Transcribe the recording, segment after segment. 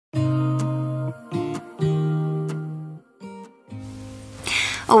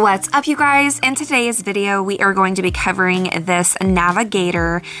What's up, you guys? In today's video, we are going to be covering this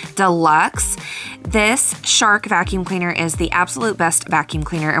Navigator Deluxe. This Shark vacuum cleaner is the absolute best vacuum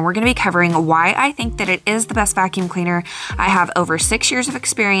cleaner, and we're going to be covering why I think that it is the best vacuum cleaner. I have over 6 years of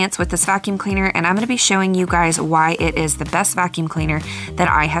experience with this vacuum cleaner, and I'm going to be showing you guys why it is the best vacuum cleaner that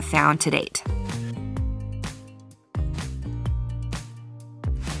I have found to date.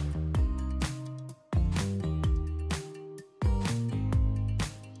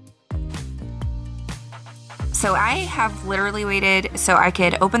 So I have literally waited so I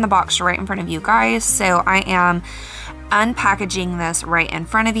could open the box right in front of you guys. So I am unpackaging this right in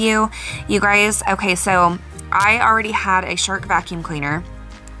front of you. You guys, okay, so I already had a Shark vacuum cleaner,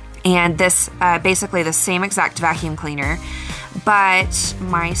 and this, basically the same exact vacuum cleaner, but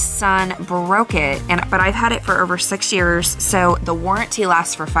my son broke it, but I've had it for over 6 years, so the warranty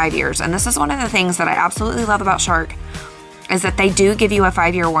lasts for 5 years. And this is one of the things that I absolutely love about Shark, is that they do give you a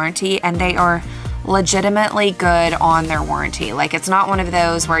 5-year warranty, and they are legitimately good on their warranty. Like, it's not one of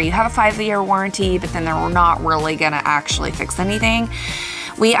those where you have a 5-year warranty, but then they're not really gonna actually fix anything.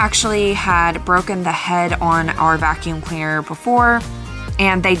 We actually had broken the head on our vacuum cleaner before,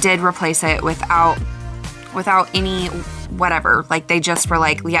 and they did replace it without any whatever. Like, they just were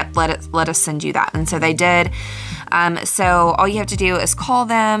like, yep, let us send you that. And so they did. So all you have to do is call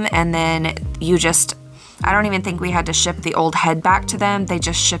them, and then you just, I don't even think we had to ship the old head back to them. They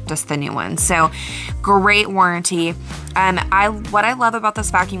just shipped us the new one. So great warranty. What I love about this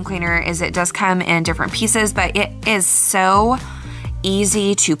vacuum cleaner is it does come in different pieces, but it is so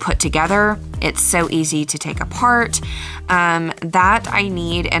easy to put together. It's so easy to take apart. That I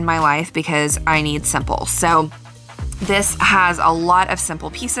need in my life because I need simple. So this has a lot of simple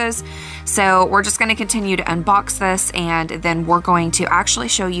pieces. So we're just going to continue to unbox this, and then we're going to actually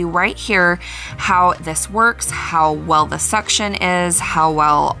show you right here how this works, how well the suction is, how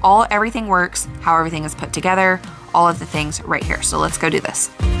well everything works, how everything is put together, all of the things right here. So let's go do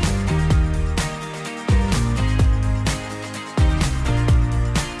this.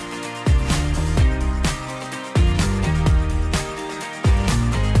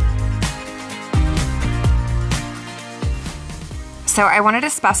 So I wanted to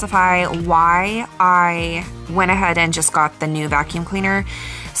specify why I went ahead and just got the new vacuum cleaner.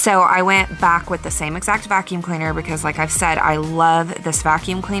 So I went back with the same exact vacuum cleaner because, like I've said, I love this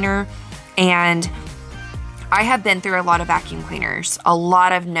vacuum cleaner, and I have been through a lot of vacuum cleaners, a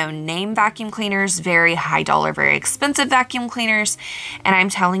lot of no-name vacuum cleaners, very high dollar, very expensive vacuum cleaners, and I'm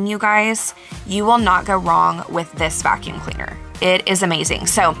telling you guys, you will not go wrong with this vacuum cleaner. It is amazing.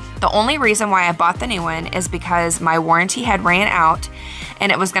 So the only reason why I bought the new one is because my warranty had ran out,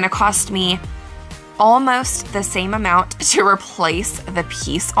 and it was gonna cost me almost the same amount to replace the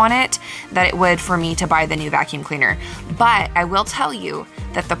piece on it that it would for me to buy the new vacuum cleaner. But I will tell you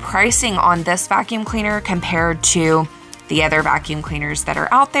that the pricing on this vacuum cleaner compared to the other vacuum cleaners that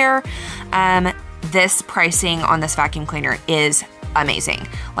are out there, this pricing on this vacuum cleaner is amazing.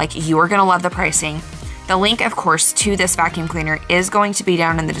 Like, you are gonna love the pricing. The link, of course, to this vacuum cleaner is going to be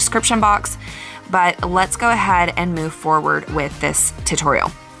down in the description box, but let's go ahead and move forward with this tutorial.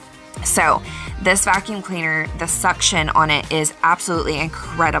 So this vacuum cleaner, the suction on it is absolutely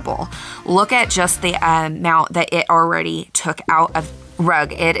incredible. Look at just the amount that it already took out of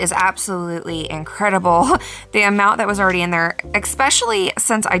rug. It is absolutely incredible, the amount that was already in there, especially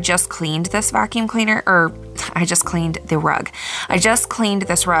since I just cleaned this vacuum cleaner, or I just cleaned the rug. I just cleaned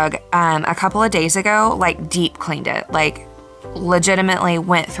this rug a couple of days ago, like deep cleaned it, like legitimately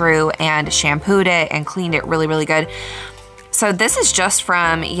went through and shampooed it and cleaned it really, really good. So this is just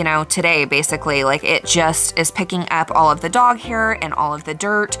from, you know, today, basically. Like, it just is picking up all of the dog hair and all of the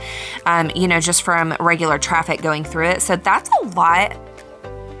dirt, you know, just from regular traffic going through it. So that's a lot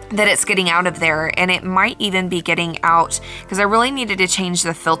that it's getting out of there, and it might even be getting out because I really needed to change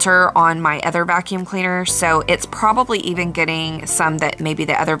the filter on my other vacuum cleaner, so it's probably even getting some that maybe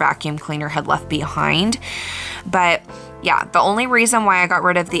the other vacuum cleaner had left behind. But yeah, the only reason why I got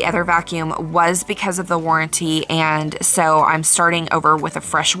rid of the other vacuum was because of the warranty, and so I'm starting over with a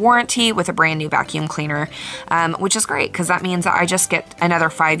fresh warranty with a brand new vacuum cleaner, which is great because that means that I just get another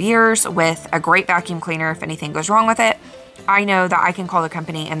 5 years with a great vacuum cleaner. If anything goes wrong with it, I know that I can call the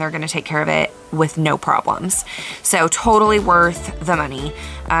company and they're gonna take care of it with no problems. So totally worth the money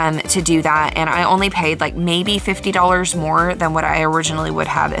to do that. And I only paid like maybe $50 more than what I originally would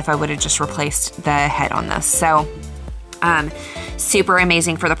have if I would have just replaced the head on this. So super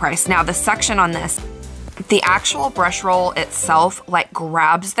amazing for the price. Now the suction on this, the actual brush roll itself like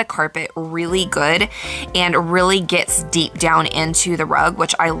grabs the carpet really good and really gets deep down into the rug,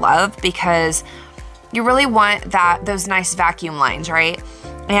 which I love because you really want those nice vacuum lines, right?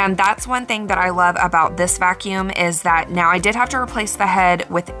 And that's one thing that I love about this vacuum is that now I did have to replace the head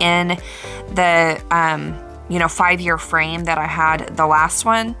within the, 5-year frame that I had the last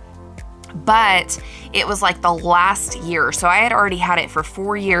one. But it was like the last year. So I had already had it for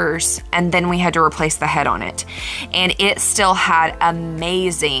 4 years, and then we had to replace the head on it. And it still had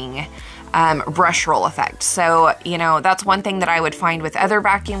amazing brush roll effect. So, that's one thing that I would find with other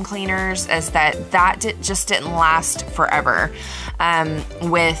vacuum cleaners is that just didn't last forever.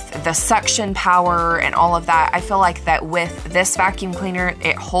 With the suction power and all of that, I feel like that with this vacuum cleaner,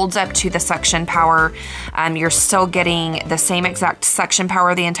 it holds up to the suction power. You're still getting the same exact suction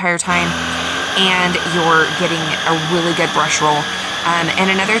power the entire time, and you're getting a really good brush roll. And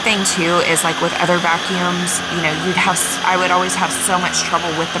another thing too is like with other vacuums, I would always have so much trouble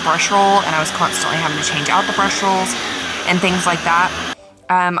with the brush roll, and I was constantly having to change out the brush rolls and things like that.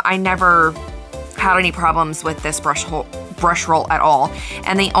 I never had any problems with this brush roll at all.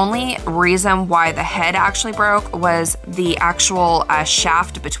 And the only reason why the head actually broke was the actual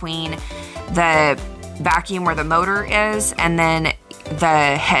shaft between the vacuum where the motor is and then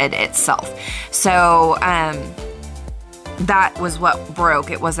the head itself. So, that was what broke.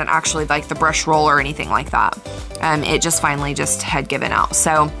 It wasn't actually like the brush roll or anything like that. It just finally just had given out.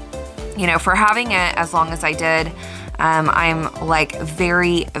 So, for having it as long as I did, I'm like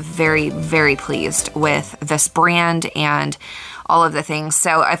very, very, very pleased with this brand and all of the things.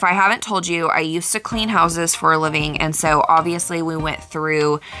 So if I haven't told you, I used to clean houses for a living. And so obviously we went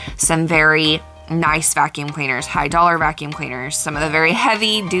through some very nice vacuum cleaners, high dollar vacuum cleaners, some of the very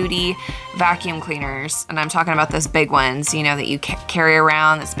heavy duty vacuum cleaners. And I'm talking about those big ones, that you carry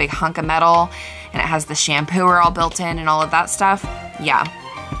around, this big hunk of metal, and it has the shampooer all built in and all of that stuff. Yeah.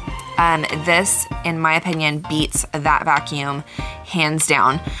 This, in my opinion, beats that vacuum hands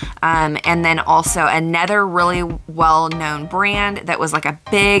down. And then also another really well-known brand that was like a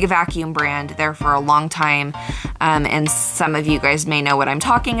big vacuum brand there for a long time. And some of you guys may know what I'm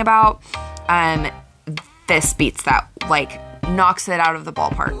talking about. This beats that, like knocks it out of the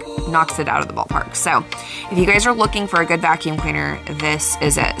ballpark. So if you guys are looking for a good vacuum cleaner, this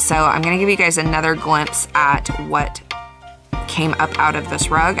is it. So I'm going to give you guys another glimpse at what came up out of this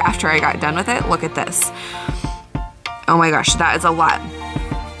rug after I got done with it. Look at this. Oh my gosh, that is a lot.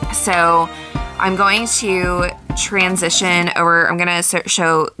 So I'm going to transition over. I'm going to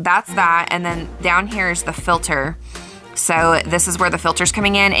show that's that. And then down here is the filter. So this is where the filter's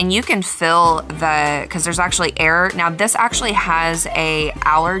coming in, and you can fill because there's actually air. Now this actually has a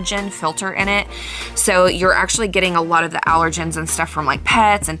allergen filter in it. So you're actually getting a lot of the allergens and stuff from like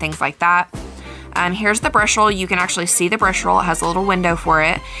pets and things like that. Here's the brush roll. You can actually see the brush roll. It has a little window for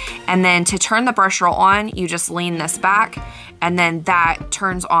it. And then to turn the brush roll on, you just lean this back, and then that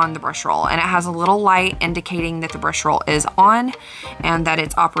turns on the brush roll. And it has a little light indicating that the brush roll is on and that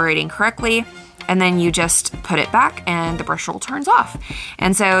it's operating correctly. And then you just put it back and the brush roll turns off.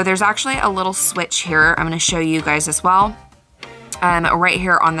 And so there's actually a little switch here I'm going to show you guys as well. Right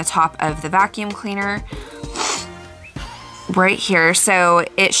here on the top of the vacuum cleaner. Right here. So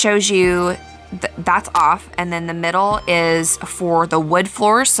it shows you that's off, and then the middle is for the wood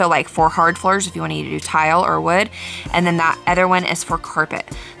floors, so like for hard floors if you want to do tile or wood, and then that other one is for carpet,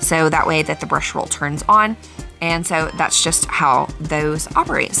 so that way that the brush roll turns on. And so that's just how those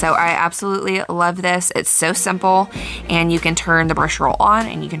operate. So I absolutely love this. It's so simple, and you can turn the brush roll on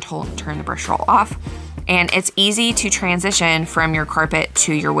and you can turn the brush roll off. And it's easy to transition from your carpet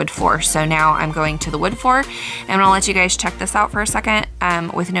to your wood floor. So now I'm going to the wood floor, and I'm gonna let you guys check this out for a second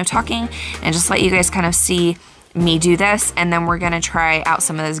with no talking, and just let you guys kind of see me do this. And then we're gonna try out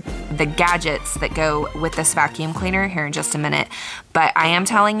some of the gadgets that go with this vacuum cleaner here in just a minute. But I am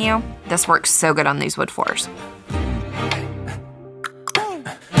telling you, this works so good on these wood floors.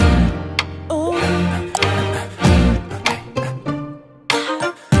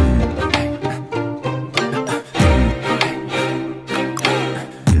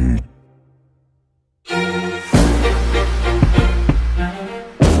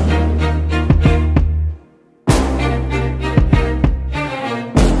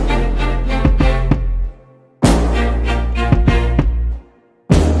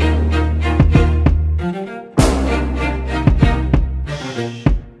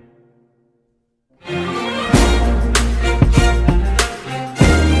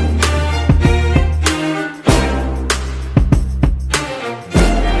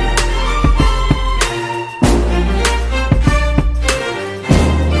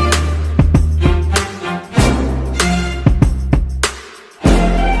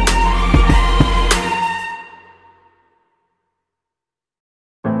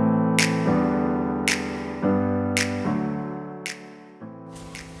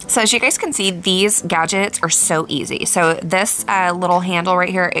 So as you guys can see, these gadgets are so easy. So this little handle right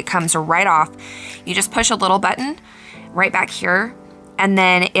here, it comes right off. You just push a little button right back here, and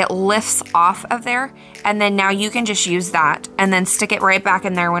then it lifts off of there. And then now you can just use that and then stick it right back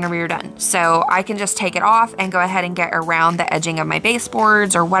in there whenever you're done. So I can just take it off and go ahead and get around the edging of my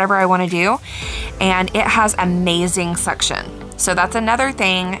baseboards or whatever I want to do. And it has amazing suction. So that's another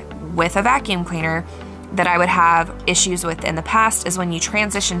thing with a vacuum cleaner that I would have issues with in the past, is when you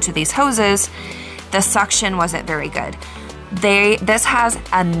transition to these hoses, the suction wasn't very good. This has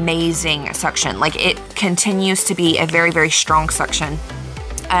amazing suction. Like, it continues to be a very, very strong suction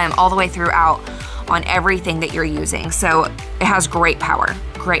all the way throughout on everything that you're using. So it has great power,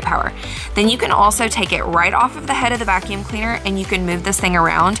 great power. Then you can also take it right off of the head of the vacuum cleaner and you can move this thing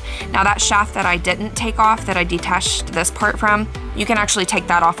around. Now that shaft that I didn't take off, that I detached this part from, you can actually take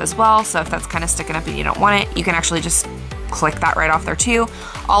that off as well. So if that's kind of sticking up and you don't want it, you can actually just click that right off there too.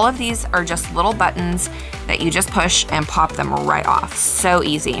 All of these are just little buttons that you just push and pop them right off. So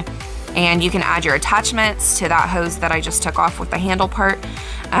easy. And you can add your attachments to that hose that I just took off with the handle part,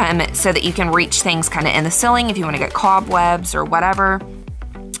 so that you can reach things kind of in the ceiling if you want to get cobwebs or whatever.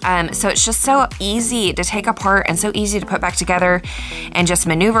 So it's just so easy to take apart and so easy to put back together and just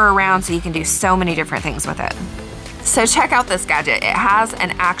maneuver around, so you can do so many different things with it. So check out this gadget. It has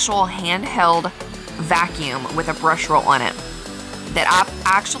an actual handheld vacuum with a brush roll on it that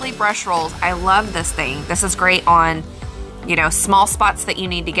actually brush rolls. I love this thing. This is great on, you know, small spots that you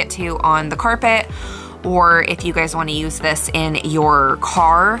need to get to on the carpet, or if you guys want to use this in your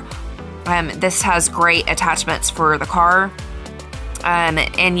car. This has great attachments for the car,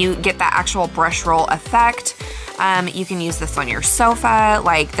 and you get that actual brush roll effect. You can use this on your sofa.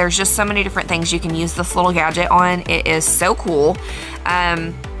 Like, there's just so many different things you can use this little gadget on. It is so cool.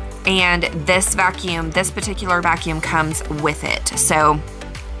 And this particular vacuum comes with it. So,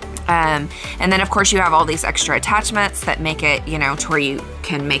 and then of course you have all these extra attachments that make it, you know, to where you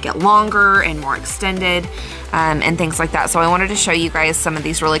can make it longer and more extended, and things like that. So I wanted to show you guys some of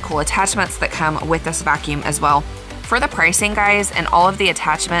these really cool attachments that come with this vacuum as well. For the pricing, guys, and all of the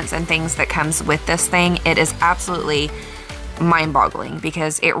attachments and things that comes with this thing, it is absolutely mind-boggling,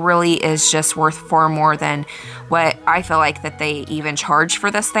 because it really is just worth far more than what I feel like that they even charge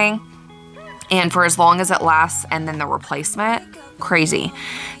for this thing. And for as long as it lasts, and then the replacement, crazy.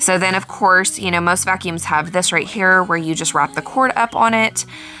 So then of course, you know, most vacuums have this right here where you just wrap the cord up on it.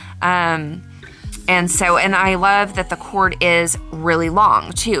 And I love that the cord is really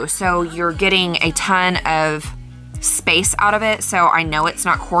long too. So you're getting a ton of space out of it. So I know it's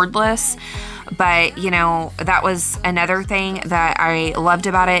not cordless, but you know, that was another thing that I loved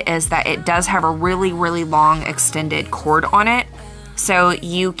about it, is that it does have a really, really long extended cord on it. So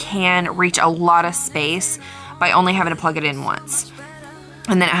you can reach a lot of space by only having to plug it in once.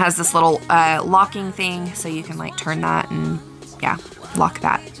 And then it has this little locking thing, so you can like turn that and yeah, lock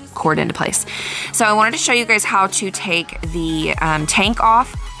that cord into place. So I wanted to show you guys how to take the tank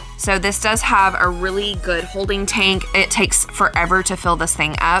off. So this does have a really good holding tank. It takes forever to fill this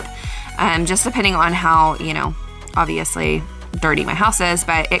thing up, just depending on how, you know, obviously dirty my house is,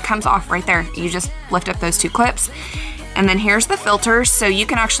 but it comes off right there. You just lift up those two clips. And then here's the filter, so you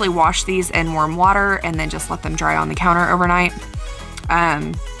can actually wash these in warm water and then just let them dry on the counter overnight.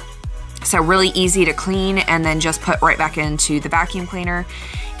 So really easy to clean and then just put right back into the vacuum cleaner.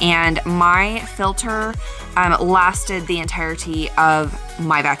 And my filter lasted the entirety of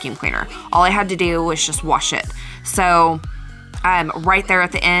my vacuum cleaner. All I had to do was just wash it. So right there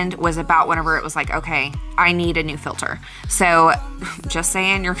at the end was about whenever it was like, okay, I need a new filter. So just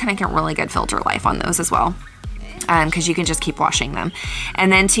saying, you're gonna get really good filter life on those as well, because you can just keep washing them.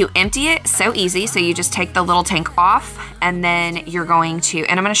 And then to empty it, so easy. So you just take the little tank off, and then you're going to,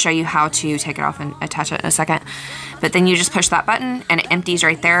 and I'm gonna show you how to take it off and attach it in a second, but then you just push that button and it empties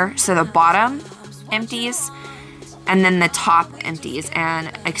right there. So the bottom empties, and then the top empties.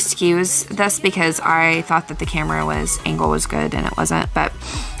 And excuse this, because I thought that the camera angle was good and it wasn't, but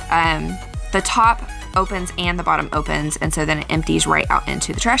the top opens and the bottom opens, and so then it empties right out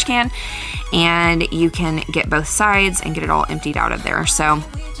into the trash can, and you can get both sides and get it all emptied out of there. So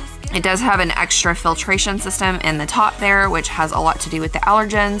it does have an extra filtration system in the top there, which has a lot to do with the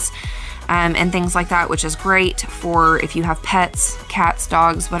allergens and things like that, which is great for if you have pets, cats,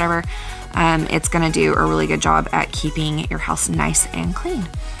 dogs, whatever. It's gonna do a really good job at keeping your house nice and clean.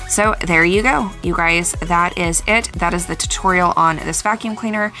 So there you go, you guys, that is it. That is the tutorial on this vacuum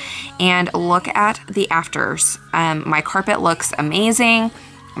cleaner. And look at the afters. My carpet looks amazing.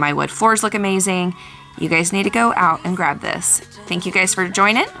 My wood floors look amazing. You guys need to go out and grab this. Thank you guys for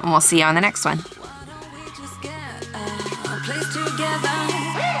joining, and we'll see you on the next one.